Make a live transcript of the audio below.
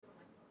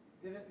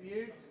Is it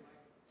mute?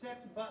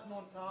 Check the button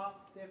on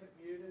top, see if it's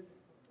muted.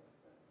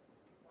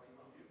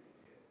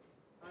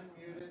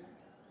 Unmuted.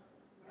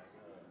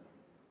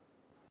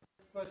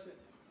 Just push it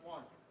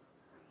once.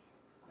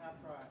 Now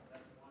try it.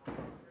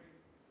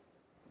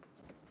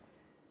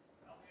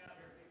 Help me out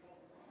here, people.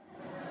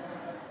 I'm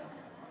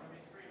going to be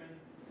screaming.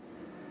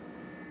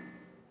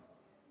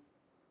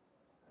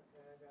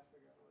 Okay, I got to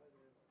figure out what it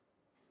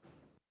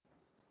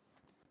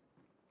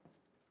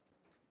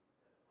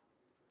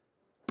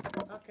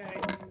is. Okay,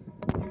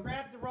 you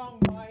grabbed the wrong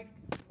mic.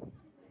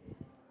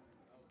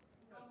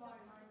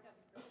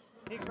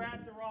 He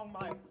grabbed the wrong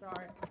mic,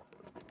 sorry.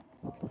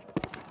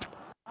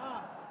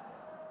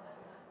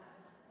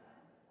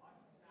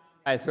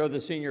 I throw the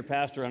senior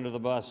pastor under the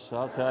bus,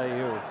 I'll tell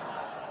you.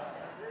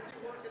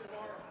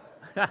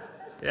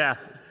 Yeah.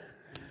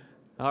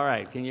 All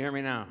right, can you hear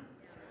me now?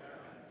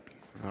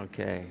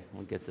 Okay,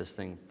 we'll get this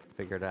thing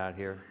figured out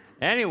here.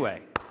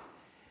 Anyway,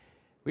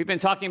 we've been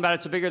talking about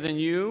It's Bigger Than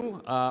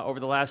You over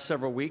the last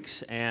several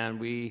weeks, and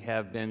we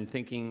have been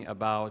thinking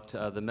about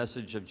the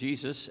message of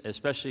Jesus,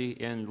 especially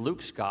in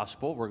Luke's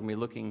gospel. We're going to be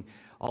looking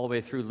all the way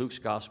through Luke's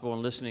gospel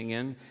and listening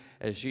in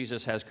as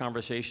Jesus has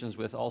conversations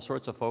with all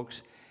sorts of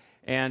folks.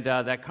 And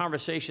that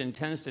conversation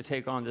tends to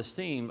take on this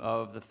theme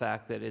of the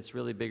fact that it's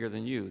really bigger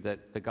than you,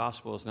 that the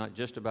gospel is not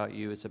just about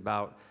you, it's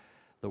about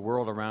the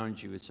world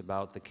around you, it's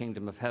about the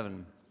kingdom of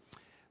heaven.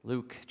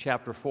 Luke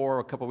chapter 4,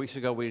 a couple weeks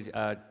ago, we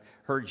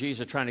heard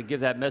Jesus trying to give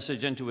that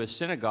message into his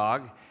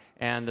synagogue,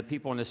 and the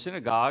people in the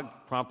synagogue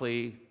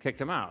promptly kicked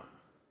him out,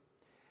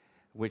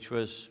 which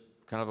was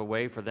kind of a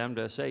way for them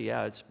to say,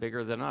 yeah, it's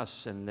bigger than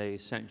us, and they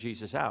sent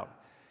Jesus out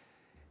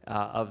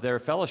of their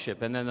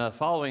fellowship. And then the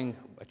following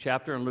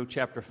chapter in Luke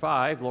chapter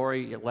 5,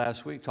 Lori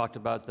last week talked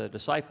about the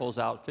disciples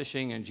out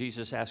fishing and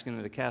Jesus asking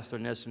them to cast their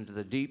nets into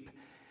the deep,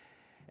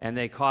 and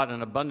they caught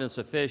an abundance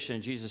of fish,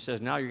 and Jesus says,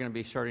 now you're going to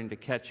be starting to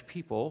catch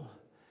people,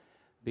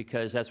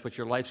 because that's what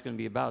your life's going to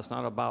be about. It's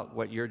not about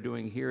what you're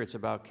doing here. It's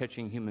about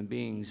catching human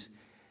beings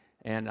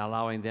and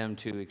allowing them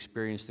to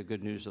experience the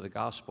good news of the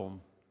gospel.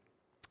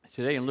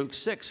 Today in Luke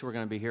 6, we're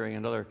going to be hearing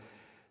another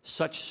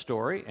such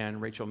story,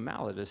 and Rachel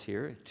Mallet is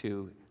here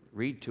to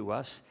read to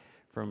us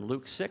from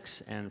Luke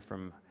 6 and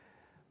from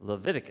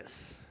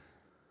Leviticus.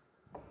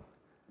 Does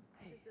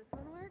this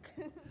one work?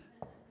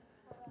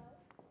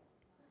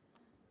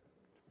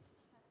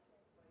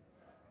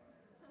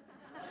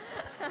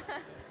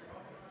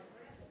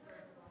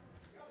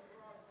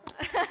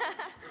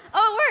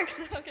 Oh, it works.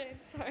 Okay,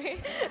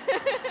 sorry.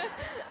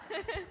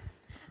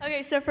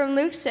 Okay, so from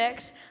Luke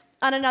 6,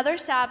 on another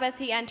Sabbath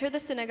he entered the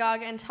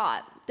synagogue and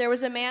taught. There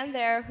was a man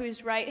there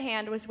whose right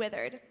hand was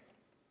withered.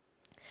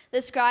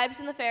 The scribes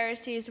and the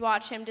Pharisees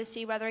watched him to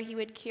see whether he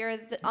would cure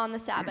on the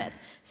Sabbath,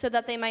 so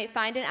that they might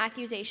find an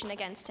accusation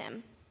against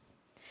him.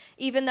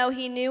 Even though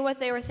he knew what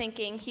they were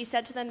thinking, he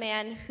said to the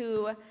man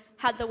who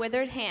had the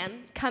withered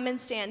hand, "Come and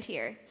stand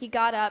here." He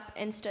got up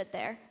and stood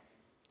there.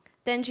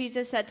 Then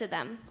Jesus said to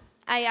them,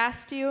 "I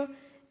asked you,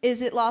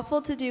 is it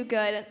lawful to do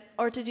good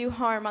or to do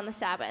harm on the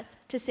Sabbath,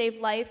 to save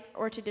life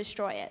or to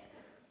destroy it?"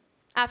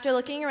 After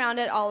looking around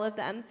at all of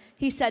them,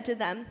 he said to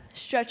them,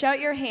 "Stretch out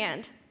your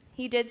hand."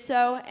 He did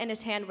so, and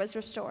his hand was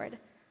restored.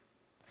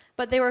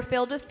 But they were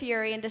filled with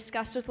fury and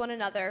discussed with one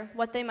another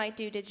what they might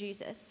do to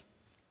Jesus.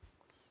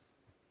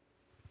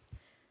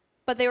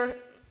 But they were,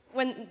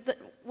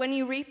 when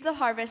you reap the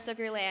harvest of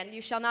your land,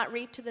 you shall not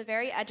reap to the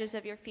very edges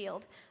of your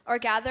field, or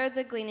gather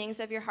the gleanings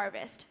of your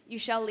harvest. You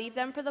shall leave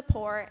them for the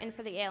poor and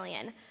for the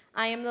alien.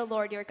 I am the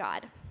Lord your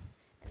God.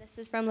 And this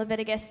is from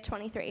Leviticus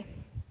 23.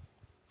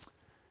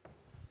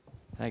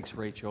 Thanks,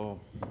 Rachel.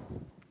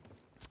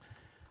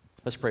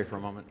 Let's pray for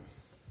a moment.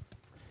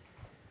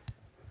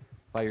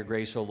 By your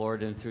grace, O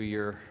Lord, and through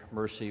your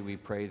mercy, we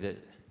pray that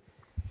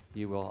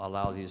you will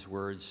allow these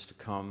words to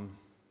come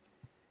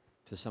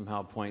to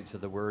somehow point to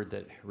the word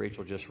that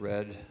Rachel just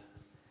read,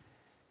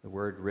 the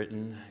word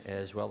written,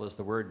 as well as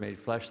the word made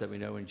flesh that we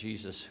know in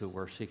Jesus, who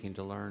we're seeking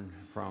to learn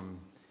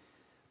from,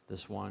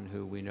 this one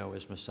who we know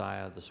as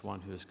Messiah, this one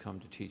who has come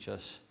to teach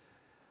us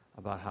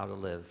about how to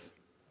live.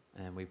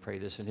 And we pray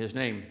this in his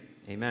name.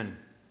 Amen.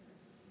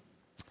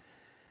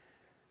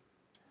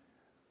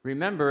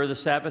 Remember the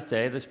Sabbath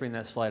day, let's bring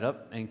that slide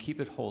up, and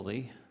keep it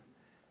holy.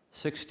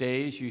 6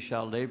 days you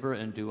shall labor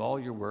and do all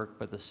your work,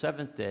 but the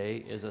seventh day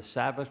is a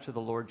Sabbath to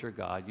the Lord your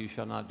God. You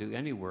shall not do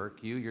any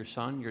work, you, your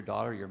son, your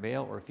daughter, your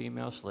male or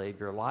female slave,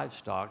 your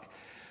livestock,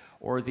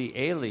 or the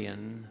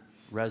alien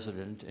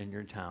resident in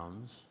your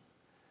towns.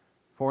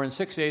 For in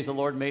 6 days the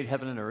Lord made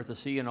heaven and earth, the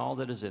sea and all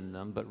that is in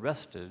them, but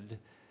rested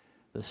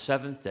the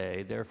seventh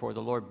day. Therefore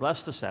the Lord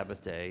blessed the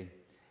Sabbath day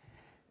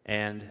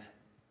and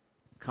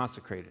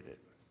consecrated it.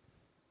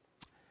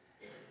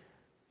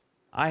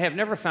 I have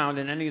never found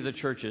in any of the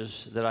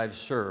churches that I've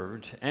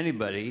served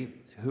anybody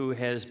who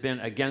has been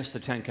against the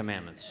Ten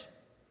Commandments.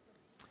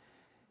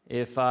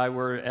 If I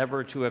were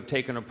ever to have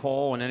taken a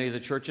poll in any of the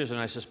churches, and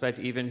I suspect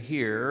even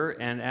here,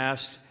 and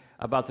asked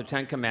about the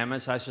Ten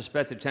Commandments, I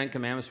suspect the Ten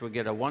Commandments would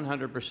get a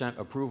 100%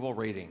 approval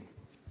rating.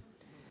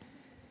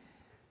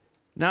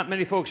 Not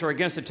many folks are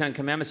against the Ten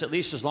Commandments, at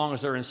least as long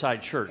as they're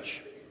inside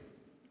church.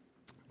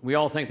 We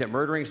all think that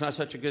murdering is not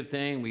such a good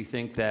thing. We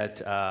think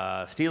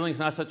that stealing is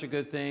not such a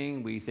good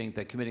thing. We think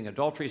that committing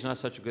adultery is not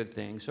such a good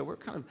thing. So we're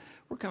kind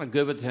of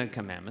good with the Ten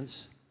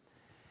Commandments.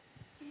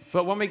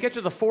 But when we get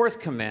to the fourth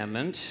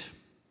commandment,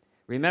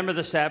 remember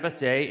the Sabbath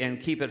day and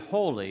keep it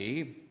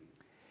holy,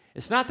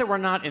 it's not that we're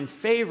not in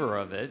favor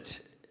of it,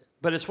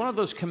 but it's one of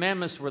those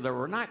commandments where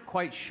we're not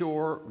quite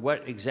sure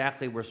what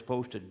exactly we're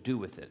supposed to do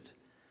with it.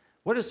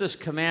 What is this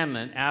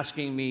commandment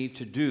asking me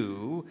to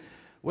do?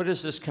 What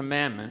is this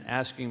commandment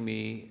asking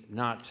me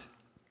not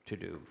to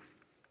do?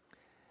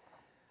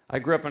 I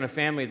grew up in a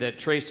family that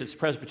traced its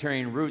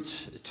Presbyterian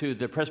roots to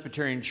the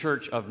Presbyterian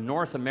Church of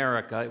North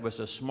America. It was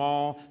a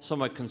small,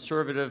 somewhat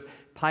conservative,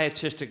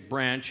 pietistic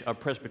branch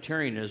of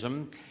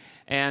Presbyterianism,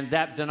 and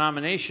that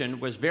denomination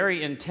was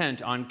very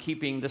intent on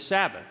keeping the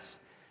Sabbath.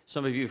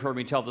 Some of you have heard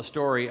me tell the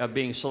story of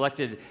being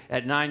selected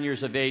at 9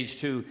 years of age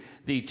to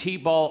the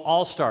T-ball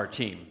all-star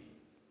team.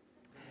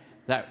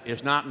 That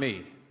is not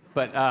me,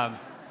 but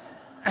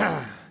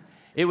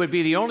it would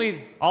be the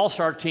only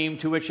all-star team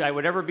to which I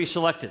would ever be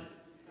selected.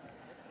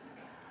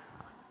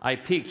 I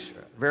peaked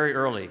very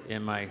early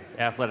in my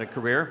athletic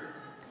career.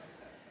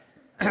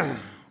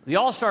 The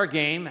all-star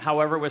game,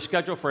 however, was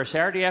scheduled for a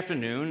Saturday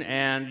afternoon,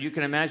 and you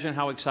can imagine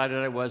how excited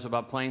I was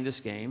about playing this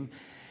game.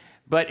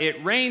 But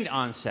it rained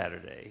on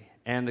Saturday,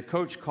 and the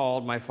coach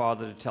called my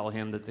father to tell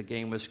him that the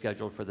game was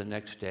scheduled for the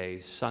next day,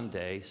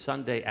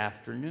 Sunday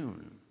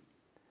afternoon.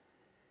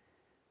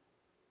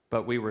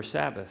 But we were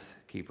Sabbath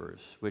keepers,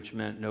 which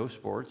meant no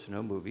sports,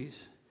 no movies,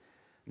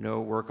 no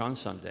work on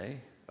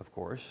Sunday, of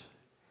course,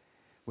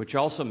 which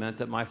also meant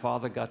that my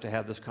father got to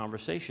have this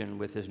conversation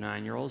with his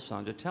 9-year-old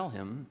son to tell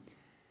him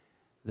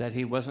that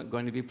he wasn't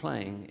going to be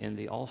playing in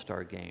the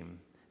All-Star game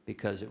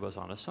because it was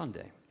on a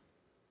Sunday.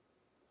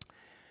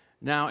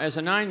 Now, as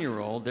a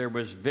 9-year-old, there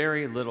was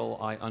very little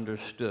I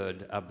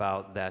understood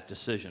about that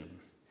decision.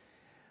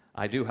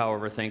 I do,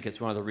 however, think it's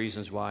one of the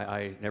reasons why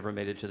I never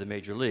made it to the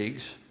major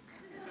leagues.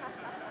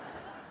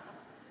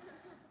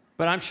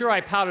 But I'm sure I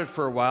pouted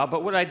for a while,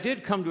 but what I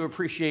did come to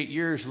appreciate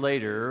years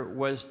later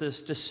was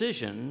this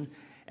decision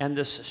and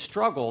this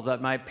struggle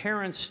that my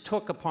parents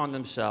took upon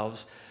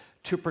themselves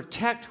to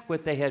protect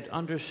what they had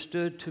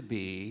understood to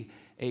be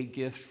a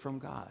gift from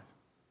God.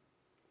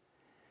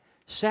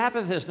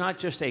 Sabbath is not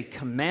just a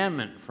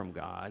commandment from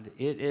God,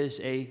 it is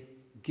a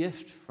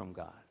gift from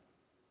God.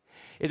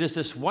 It is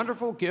this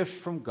wonderful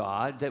gift from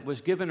God that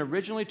was given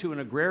originally to an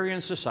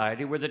agrarian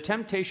society where the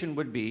temptation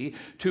would be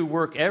to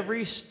work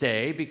every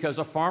day because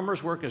a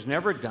farmer's work is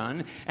never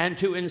done, and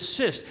to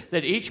insist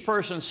that each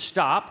person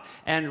stop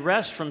and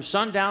rest from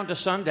sundown to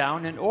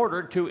sundown in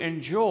order to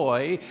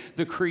enjoy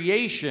the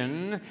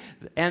creation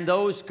and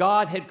those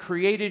God had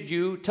created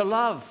you to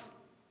love.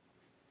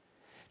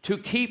 To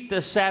keep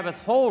the Sabbath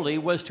holy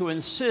was to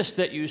insist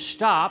that you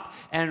stop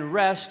and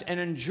rest and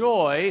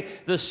enjoy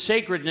the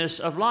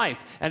sacredness of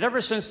life. And ever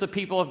since the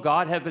people of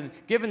God have been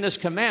given this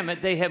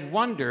commandment, they have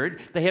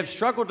wondered, they have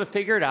struggled to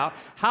figure it out,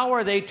 how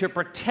are they to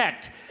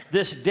protect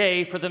this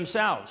day for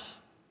themselves?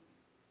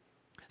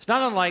 It's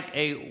not unlike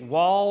a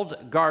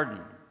walled garden.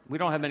 We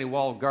don't have many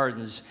walled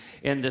gardens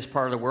in this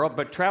part of the world,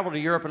 but travel to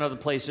Europe and other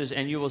places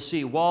and you will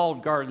see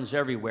walled gardens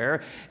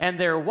everywhere. And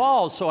they're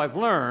walled, so I've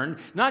learned,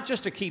 not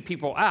just to keep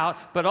people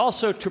out, but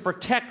also to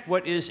protect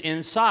what is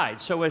inside,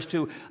 so as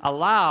to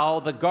allow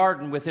the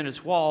garden within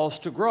its walls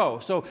to grow.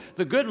 So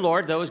the good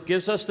Lord, though,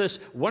 gives us this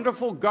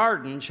wonderful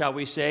garden, shall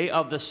we say,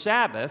 of the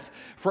Sabbath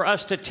for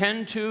us to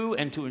tend to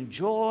and to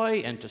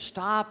enjoy and to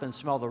stop and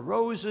smell the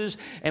roses.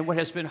 And what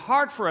has been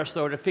hard for us,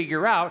 though, to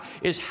figure out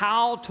is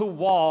how to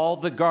wall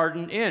the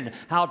garden in.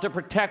 How to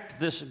protect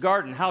this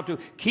garden, how to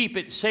keep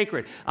it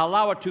sacred,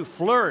 allow it to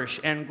flourish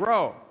and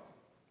grow.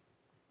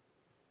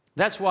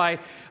 That's why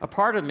a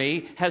part of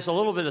me has a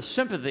little bit of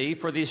sympathy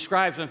for these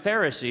scribes and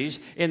Pharisees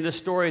in the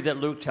story that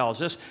Luke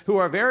tells us, who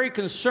are very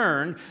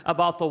concerned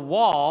about the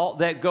wall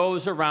that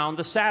goes around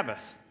the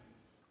Sabbath.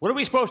 What are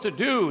we supposed to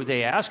do,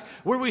 they ask.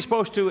 What are we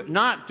supposed to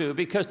not do?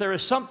 Because there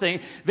is something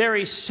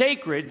very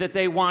sacred that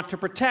they want to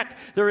protect.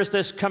 There is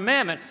this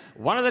commandment,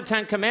 one of the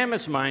 10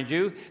 commandments, mind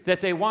you, that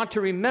they want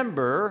to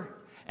remember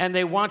and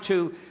they want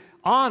to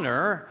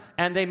honor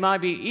and they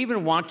maybe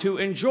even want to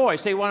enjoy.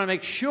 So they want to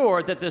make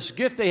sure that this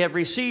gift they have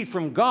received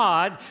from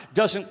God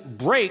doesn't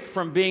break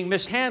from being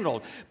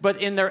mishandled.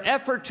 But in their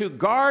effort to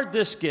guard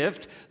this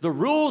gift, the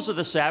rules of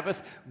the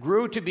Sabbath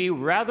grew to be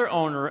rather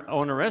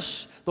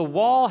onerous. The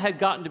wall had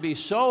gotten to be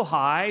so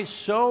high,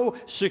 so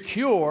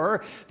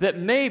secure, that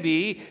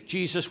maybe,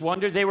 Jesus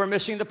wondered, they were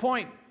missing the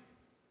point.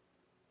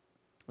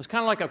 It was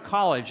kind of like a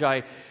college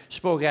I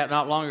spoke at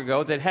not long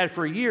ago that had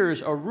for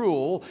years a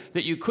rule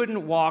that you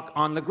couldn't walk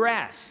on the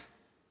grass.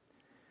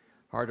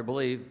 Hard to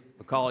believe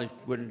a college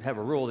wouldn't have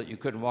a rule that you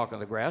couldn't walk on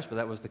the grass, but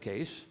that was the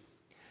case.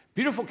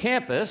 Beautiful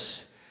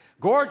campus,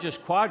 gorgeous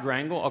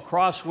quadrangle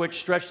across which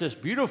stretched this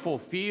beautiful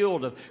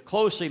field of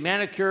closely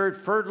manicured,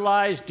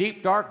 fertilized,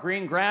 deep dark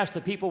green grass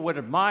that people would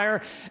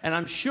admire, and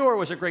I'm sure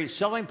was a great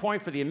selling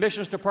point for the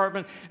admissions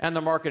department and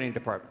the marketing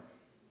department.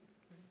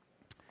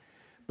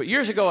 But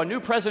years ago, a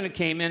new president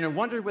came in and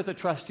wondered with the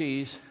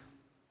trustees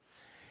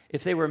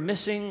if they were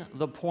missing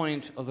the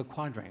point of the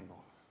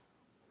quadrangle.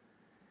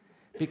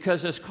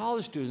 Because as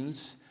college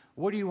students,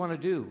 what do you want to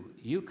do?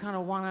 You kind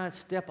of want to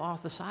step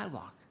off the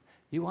sidewalk.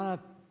 You want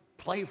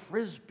to play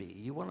frisbee.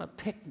 You want to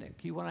picnic.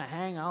 You want to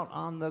hang out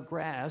on the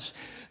grass.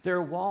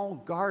 Their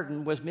walled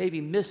garden was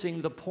maybe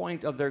missing the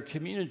point of their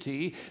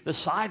community. The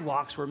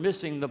sidewalks were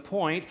missing the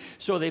point.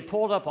 So they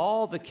pulled up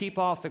all the keep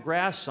off the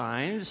grass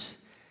signs.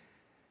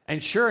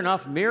 And sure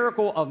enough,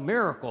 miracle of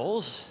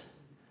miracles,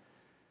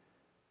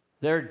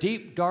 their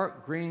deep,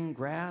 dark green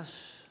grass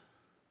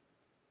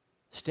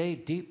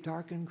stayed deep,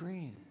 dark, and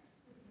green.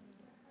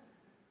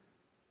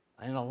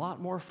 And a lot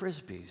more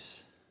frisbees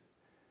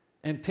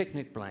and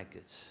picnic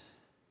blankets.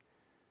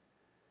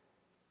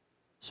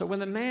 So when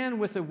the man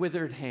with the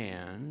withered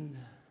hand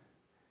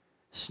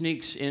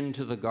sneaks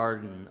into the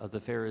garden of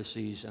the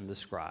Pharisees and the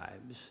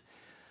scribes,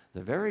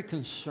 they're very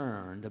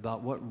concerned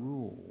about what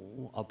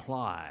rule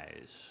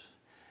applies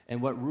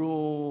and what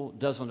rule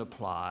doesn't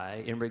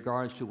apply in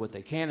regards to what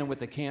they can and what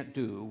they can't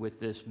do with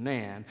this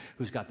man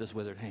who's got this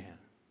withered hand.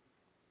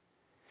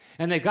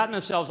 And they've gotten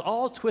themselves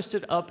all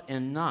twisted up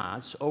in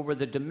knots over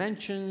the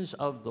dimensions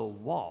of the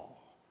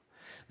wall,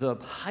 the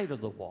height of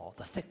the wall,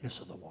 the thickness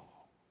of the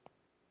wall.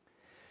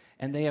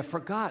 And they have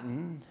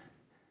forgotten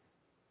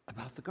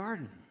about the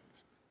garden.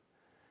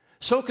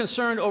 So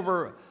concerned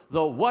over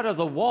the what of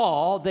the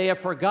wall, they have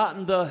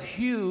forgotten the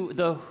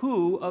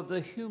who of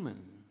the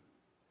human.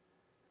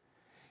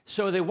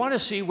 So they want to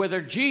see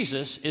whether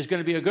Jesus is going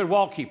to be a good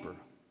wall keeper.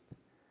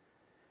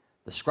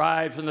 The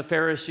scribes and the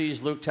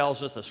Pharisees, Luke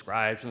tells us, the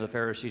scribes and the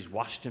Pharisees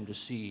watched him to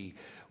see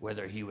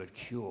whether he would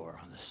cure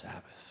on the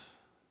Sabbath,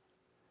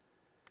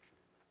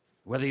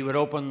 whether he would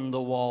open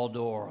the wall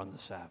door on the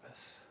Sabbath,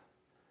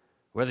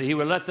 whether he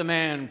would let the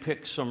man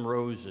pick some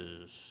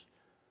roses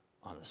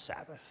on the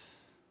Sabbath.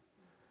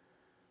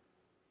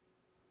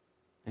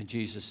 And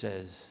Jesus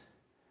says,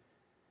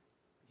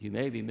 you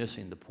may be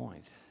missing the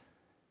point.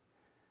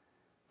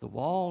 The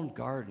walled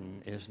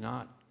garden is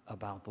not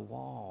about the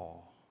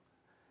wall.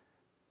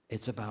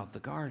 It's about the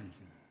garden.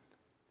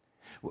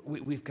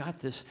 We've got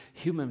this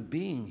human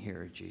being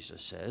here,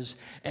 Jesus says,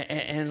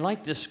 and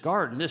like this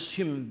garden, this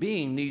human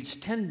being needs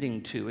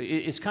tending to.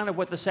 It's kind of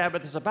what the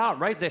Sabbath is about,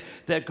 right?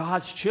 That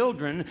God's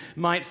children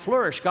might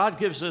flourish. God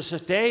gives us a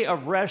day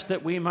of rest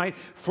that we might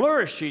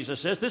flourish, Jesus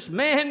says. This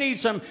man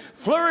needs some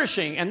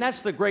flourishing, and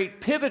that's the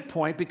great pivot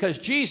point, because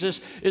Jesus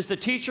is the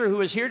teacher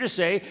who is here to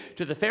say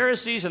to the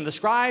Pharisees and the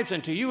scribes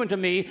and to you and to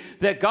me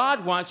that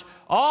God wants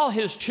all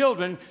his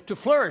children to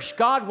flourish.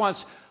 God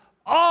wants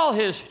all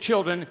his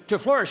children to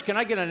flourish. Can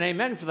I get an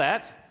amen for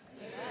that?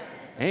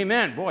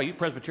 Amen. Boy, you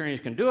Presbyterians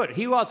can do it.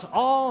 He wants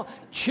all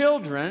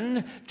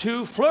children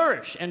to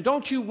flourish. And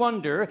don't you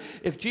wonder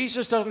if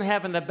Jesus doesn't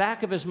have in the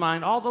back of his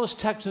mind all those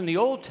texts in the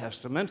Old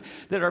Testament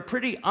that are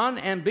pretty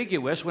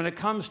unambiguous when it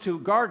comes to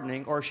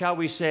gardening, or shall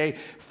we say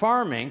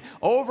farming.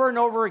 Over and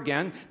over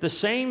again, the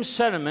same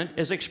sentiment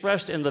is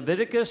expressed in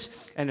Leviticus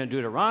and in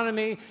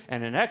Deuteronomy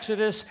and in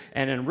Exodus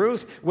and in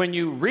Ruth. When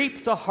you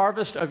reap the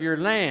harvest of your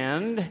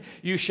land,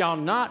 you shall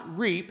not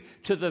reap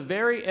to the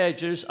very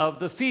edges of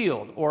the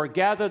field, or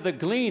gather the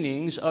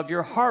gleanings of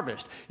your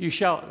harvest. You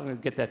shall,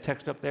 get that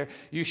text up there,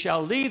 you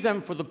shall leave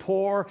them for the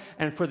poor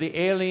and for the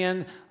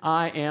alien.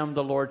 I am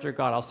the Lord your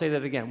God. I'll say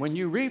that again. When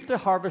you reap the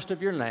harvest of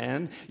your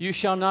land, you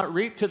shall not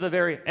reap to the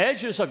very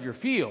edges of your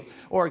field,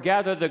 or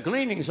gather the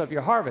gleanings of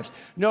your harvest.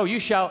 No, you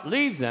shall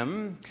leave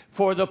them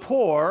for the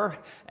poor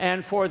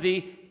and for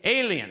the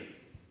alien.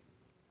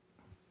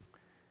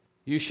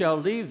 You shall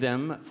leave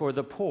them for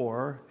the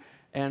poor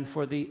and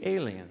for the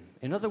alien.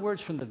 In other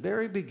words, from the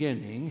very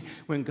beginning,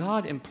 when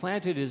God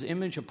implanted his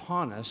image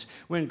upon us,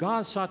 when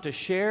God sought to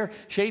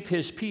shape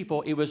his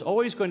people, it was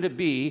always going to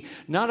be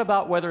not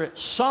about whether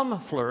some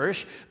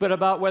flourish, but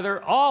about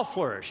whether all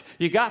flourish.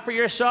 You got for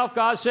yourself,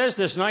 God says,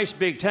 this nice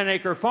big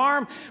 10-acre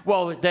farm?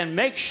 Well, then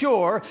make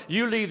sure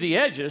you leave the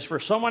edges for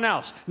someone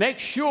else. Make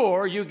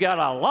sure you got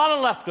a lot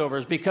of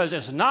leftovers, because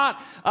it's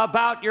not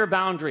about your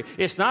boundary.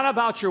 It's not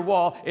about your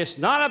wall. It's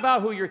not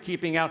about who you're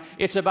keeping out.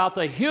 It's about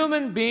the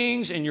human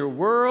beings in your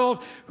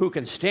world who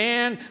can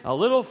stand a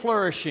little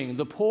flourishing.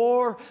 The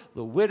poor,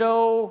 the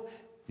widow,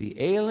 the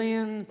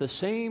alien, the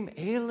same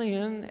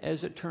alien,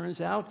 as it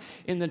turns out,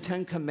 in the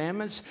Ten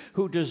Commandments,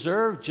 who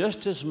deserve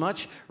just as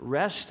much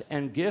rest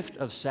and gift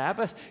of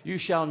Sabbath. You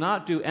shall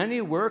not do any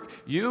work,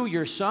 you,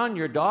 your son,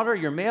 your daughter,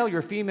 your male,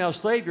 your female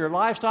slave, your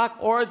livestock,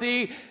 or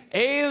the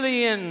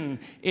alien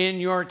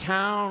in your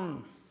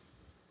town.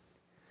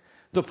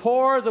 The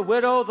poor, the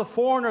widow, the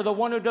foreigner, the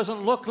one who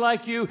doesn't look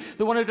like you,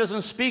 the one who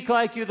doesn't speak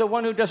like you, the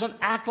one who doesn't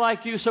act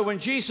like you. So when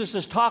Jesus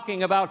is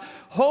talking about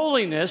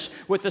holiness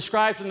with the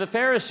scribes and the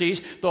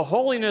Pharisees, the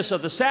holiness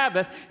of the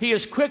Sabbath, he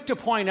is quick to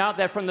point out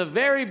that from the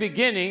very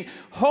beginning,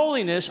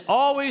 holiness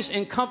always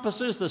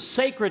encompasses the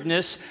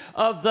sacredness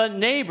of the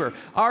neighbor.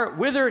 Our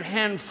withered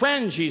hand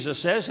friend, Jesus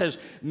says, has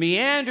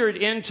meandered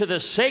into the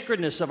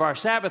sacredness of our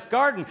Sabbath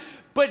garden,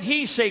 but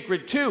he's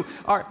sacred too.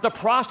 The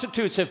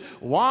prostitutes have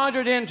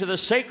wandered into the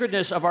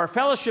sacredness of our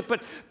fellowship,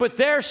 but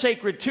they're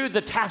sacred too.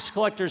 The tax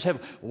collectors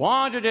have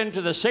wandered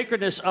into the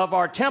sacredness of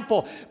our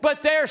temple,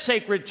 but they're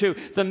sacred too.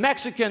 The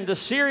Mexican, the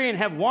Syrian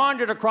have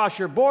wandered across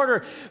your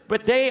border,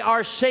 but they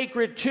are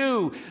sacred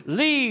too.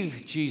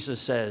 Leave, Jesus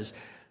says.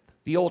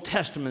 The Old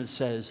Testament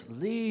says,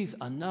 leave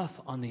enough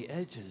on the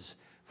edges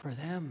for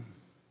them.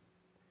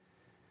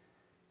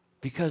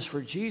 Because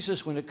for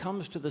Jesus, when it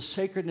comes to the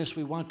sacredness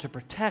we want to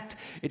protect,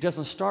 it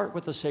doesn't start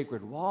with the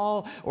sacred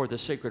wall or the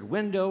sacred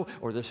window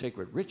or the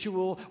sacred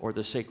ritual or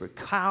the sacred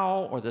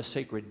cow or the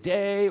sacred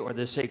day or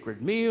the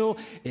sacred meal.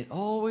 It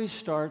always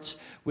starts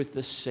with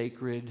the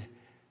sacred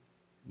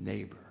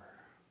neighbor.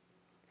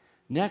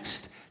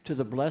 Next to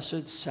the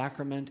blessed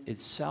sacrament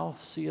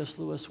itself, C.S.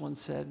 Lewis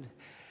once said,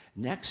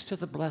 next to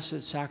the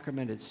blessed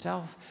sacrament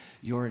itself,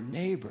 your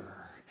neighbor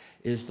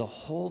is the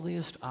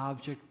holiest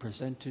object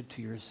presented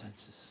to your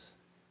senses.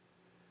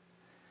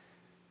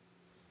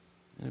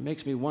 And it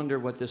makes me wonder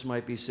what this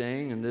might be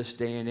saying in this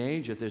day and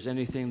age. If there's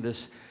anything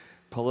this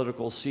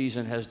political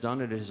season has done,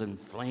 it has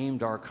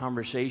inflamed our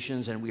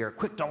conversations, and we are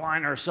quick to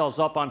line ourselves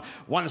up on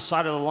one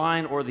side of the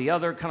line or the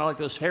other, kind of like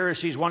those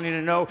Pharisees wanting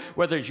to know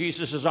whether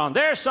Jesus is on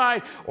their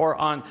side or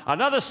on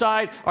another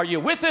side. Are you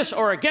with us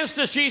or against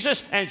us,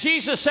 Jesus? And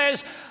Jesus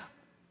says,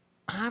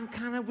 I'm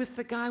kind of with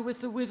the guy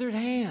with the withered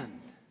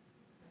hand.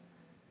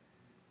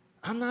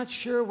 I'm not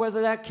sure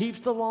whether that keeps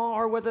the law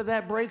or whether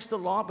that breaks the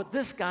law, but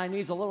this guy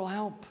needs a little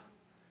help.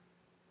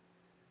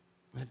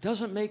 It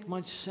doesn't make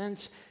much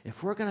sense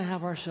if we're going to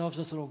have ourselves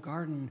this little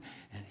garden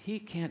and he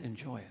can't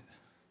enjoy it.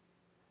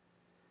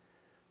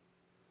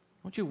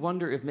 Don't you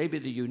wonder if maybe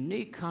the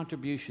unique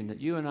contribution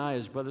that you and I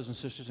as brothers and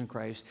sisters in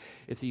Christ,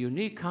 if the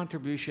unique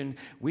contribution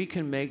we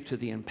can make to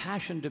the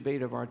impassioned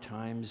debate of our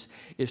times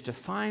is to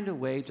find a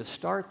way to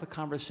start the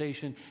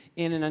conversation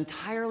in an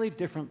entirely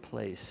different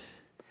place.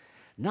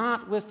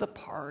 Not with the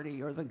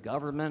party or the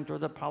government or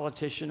the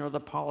politician or the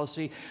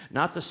policy.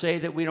 Not to say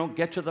that we don't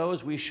get to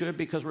those. We should,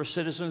 because we're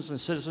citizens, and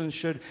citizens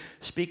should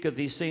speak of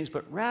these things.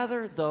 But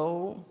rather,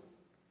 though,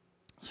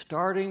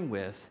 starting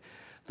with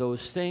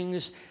those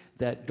things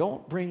that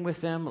don't bring with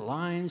them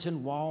lines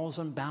and walls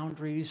and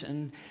boundaries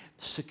and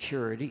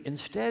security.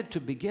 Instead, to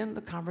begin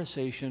the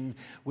conversation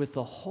with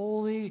the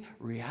holy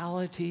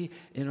reality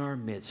in our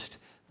midst.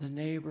 The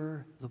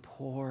neighbor, the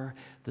poor,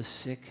 the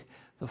sick,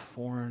 the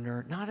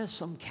foreigner, not as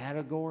some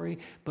category,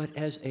 but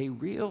as a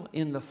real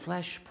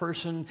in-the-flesh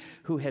person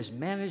who has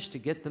managed to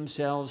get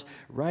themselves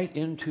right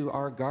into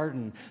our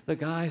garden. The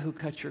guy who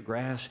cut your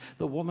grass,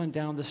 the woman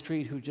down the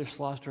street who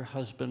just lost her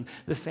husband,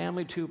 the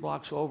family 2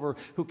 blocks over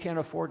who can't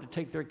afford to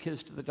take their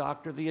kids to the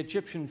doctor, the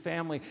Egyptian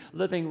family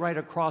living right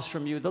across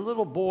from you, the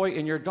little boy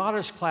in your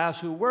daughter's class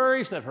who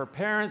worries that her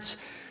parents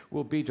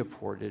will be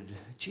deported.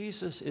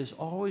 Jesus is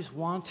always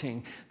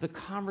wanting the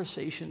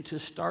conversation to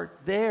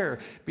start there,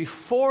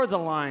 before the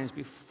lines,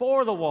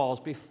 before the walls,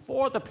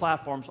 before the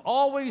platforms,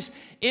 always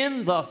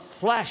in the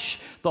flesh,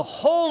 the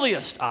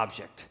holiest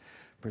object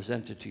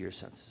presented to your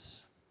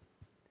senses.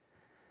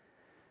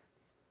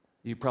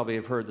 You probably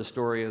have heard the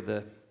story of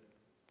the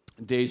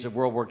days of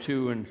World War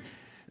II and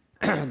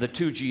the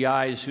 2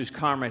 GIs whose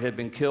comrade had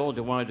been killed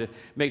and wanted to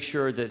make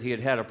sure that he had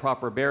had a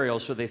proper burial,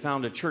 so they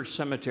found a church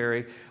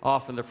cemetery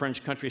off in the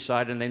French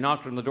countryside, and they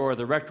knocked on the door of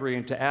the rectory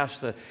and to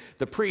ask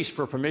the priest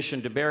for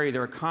permission to bury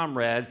their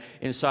comrade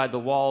inside the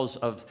walls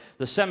of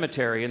the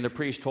cemetery. And the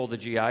priest told the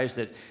GIs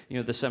that,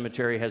 the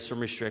cemetery had some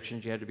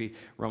restrictions. You had to be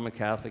Roman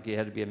Catholic, you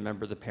had to be a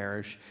member of the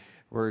parish.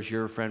 Whereas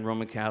your friend,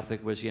 Roman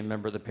Catholic, was he a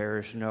member of the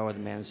parish? No. And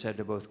the man said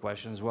to both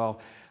questions,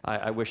 well,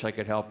 I wish I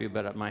could help you,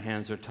 but my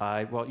hands are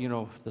tied.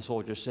 Well, the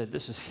soldier said,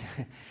 this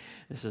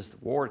is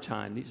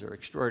wartime. These are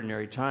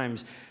extraordinary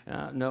times.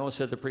 No,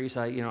 said the priest,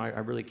 I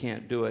really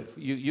can't do it.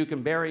 You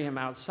can bury him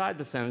outside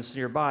the fence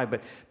nearby,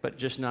 but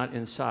just not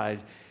inside.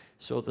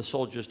 So the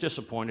soldiers,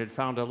 disappointed,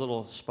 found a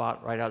little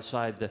spot right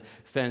outside the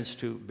fence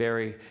to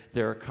bury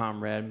their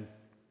comrade.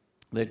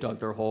 They dug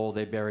their hole,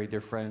 they buried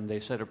their friend,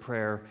 they said a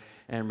prayer,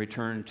 and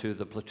returned to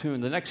the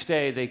platoon. The next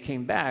day, they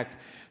came back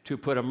to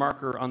put a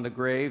marker on the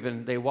grave,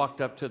 and they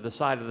walked up to the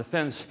side of the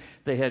fence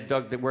they had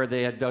dug where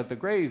they had dug the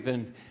grave,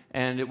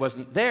 and it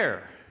wasn't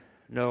there.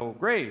 No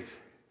grave.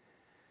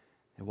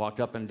 They walked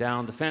up and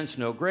down the fence,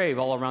 no grave.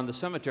 All around the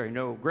cemetery,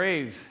 no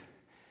grave.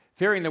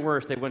 Fearing the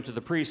worst, they went to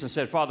the priest and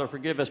said, Father,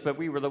 forgive us, but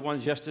we were the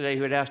ones yesterday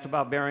who had asked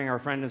about burying our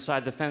friend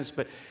inside the fence,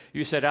 but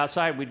you said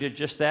outside. We did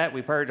just that.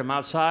 We buried him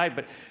outside,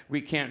 but we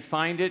can't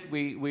find it.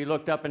 We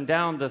looked up and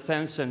down the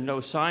fence and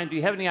no sign. Do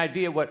you have any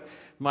idea what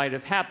might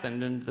have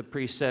happened? And the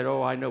priest said,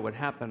 oh, I know what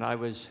happened. I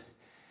was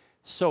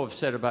so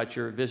upset about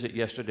your visit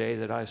yesterday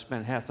that I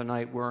spent half the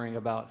night worrying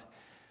about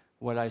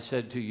what I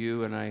said to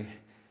you, and I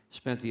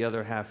spent the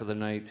other half of the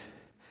night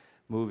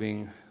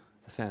moving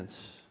the fence.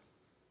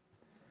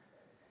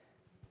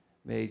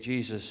 Maybe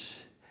Jesus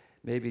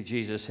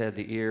had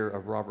the ear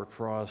of Robert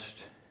Frost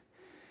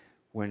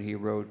when he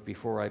wrote,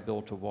 before I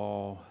built a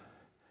wall,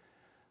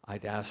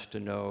 I'd ask to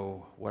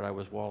know what I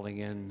was walling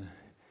in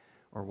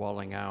or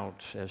walling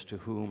out, as to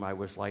whom I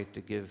was like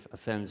to give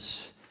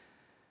offense,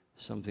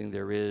 something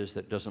there is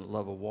that doesn't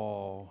love a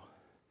wall,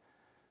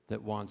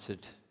 that wants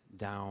it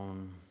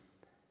down.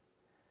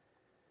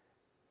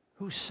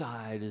 Whose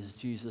side is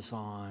Jesus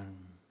on?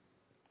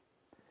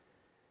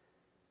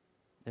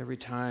 Every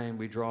time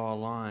we draw a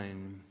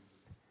line,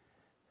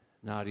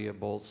 Nadia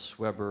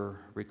Boltz-Weber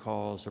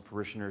recalls a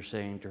parishioner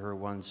saying to her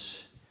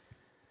once,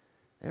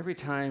 every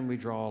time we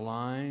draw a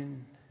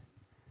line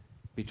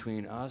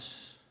between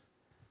us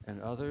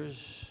and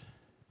others,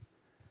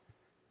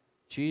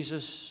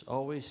 Jesus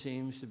always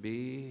seems to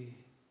be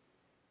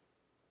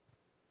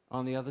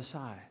on the other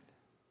side.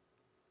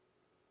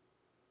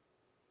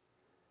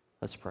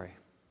 Let's pray.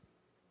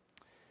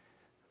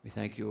 We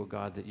thank you, O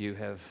God, that you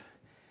have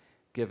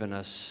given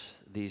us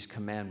these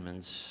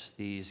commandments,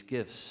 these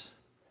gifts,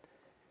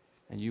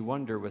 and you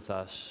wonder with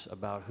us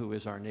about who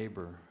is our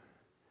neighbor.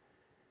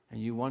 And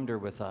you wonder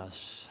with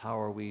us, how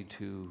are we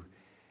to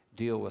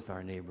deal with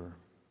our neighbor?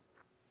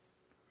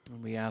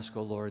 And we ask,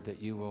 O Lord,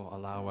 that you will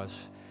allow us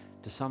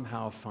to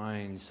somehow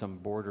find some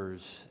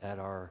borders at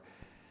our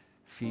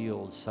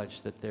fields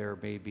such that there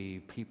may be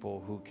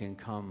people who can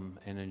come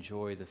and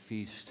enjoy the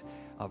feast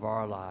of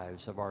our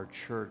lives, of our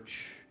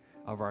church,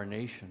 of our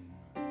nation,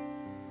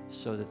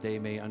 so that they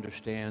may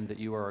understand that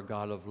you are a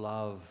God of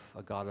love,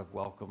 a God of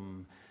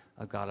welcome,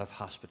 a God of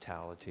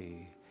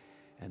hospitality,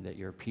 and that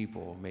your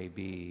people may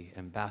be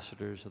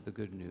ambassadors of the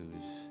good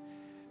news.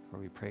 For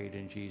we prayed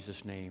in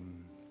Jesus'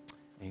 name,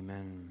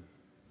 amen.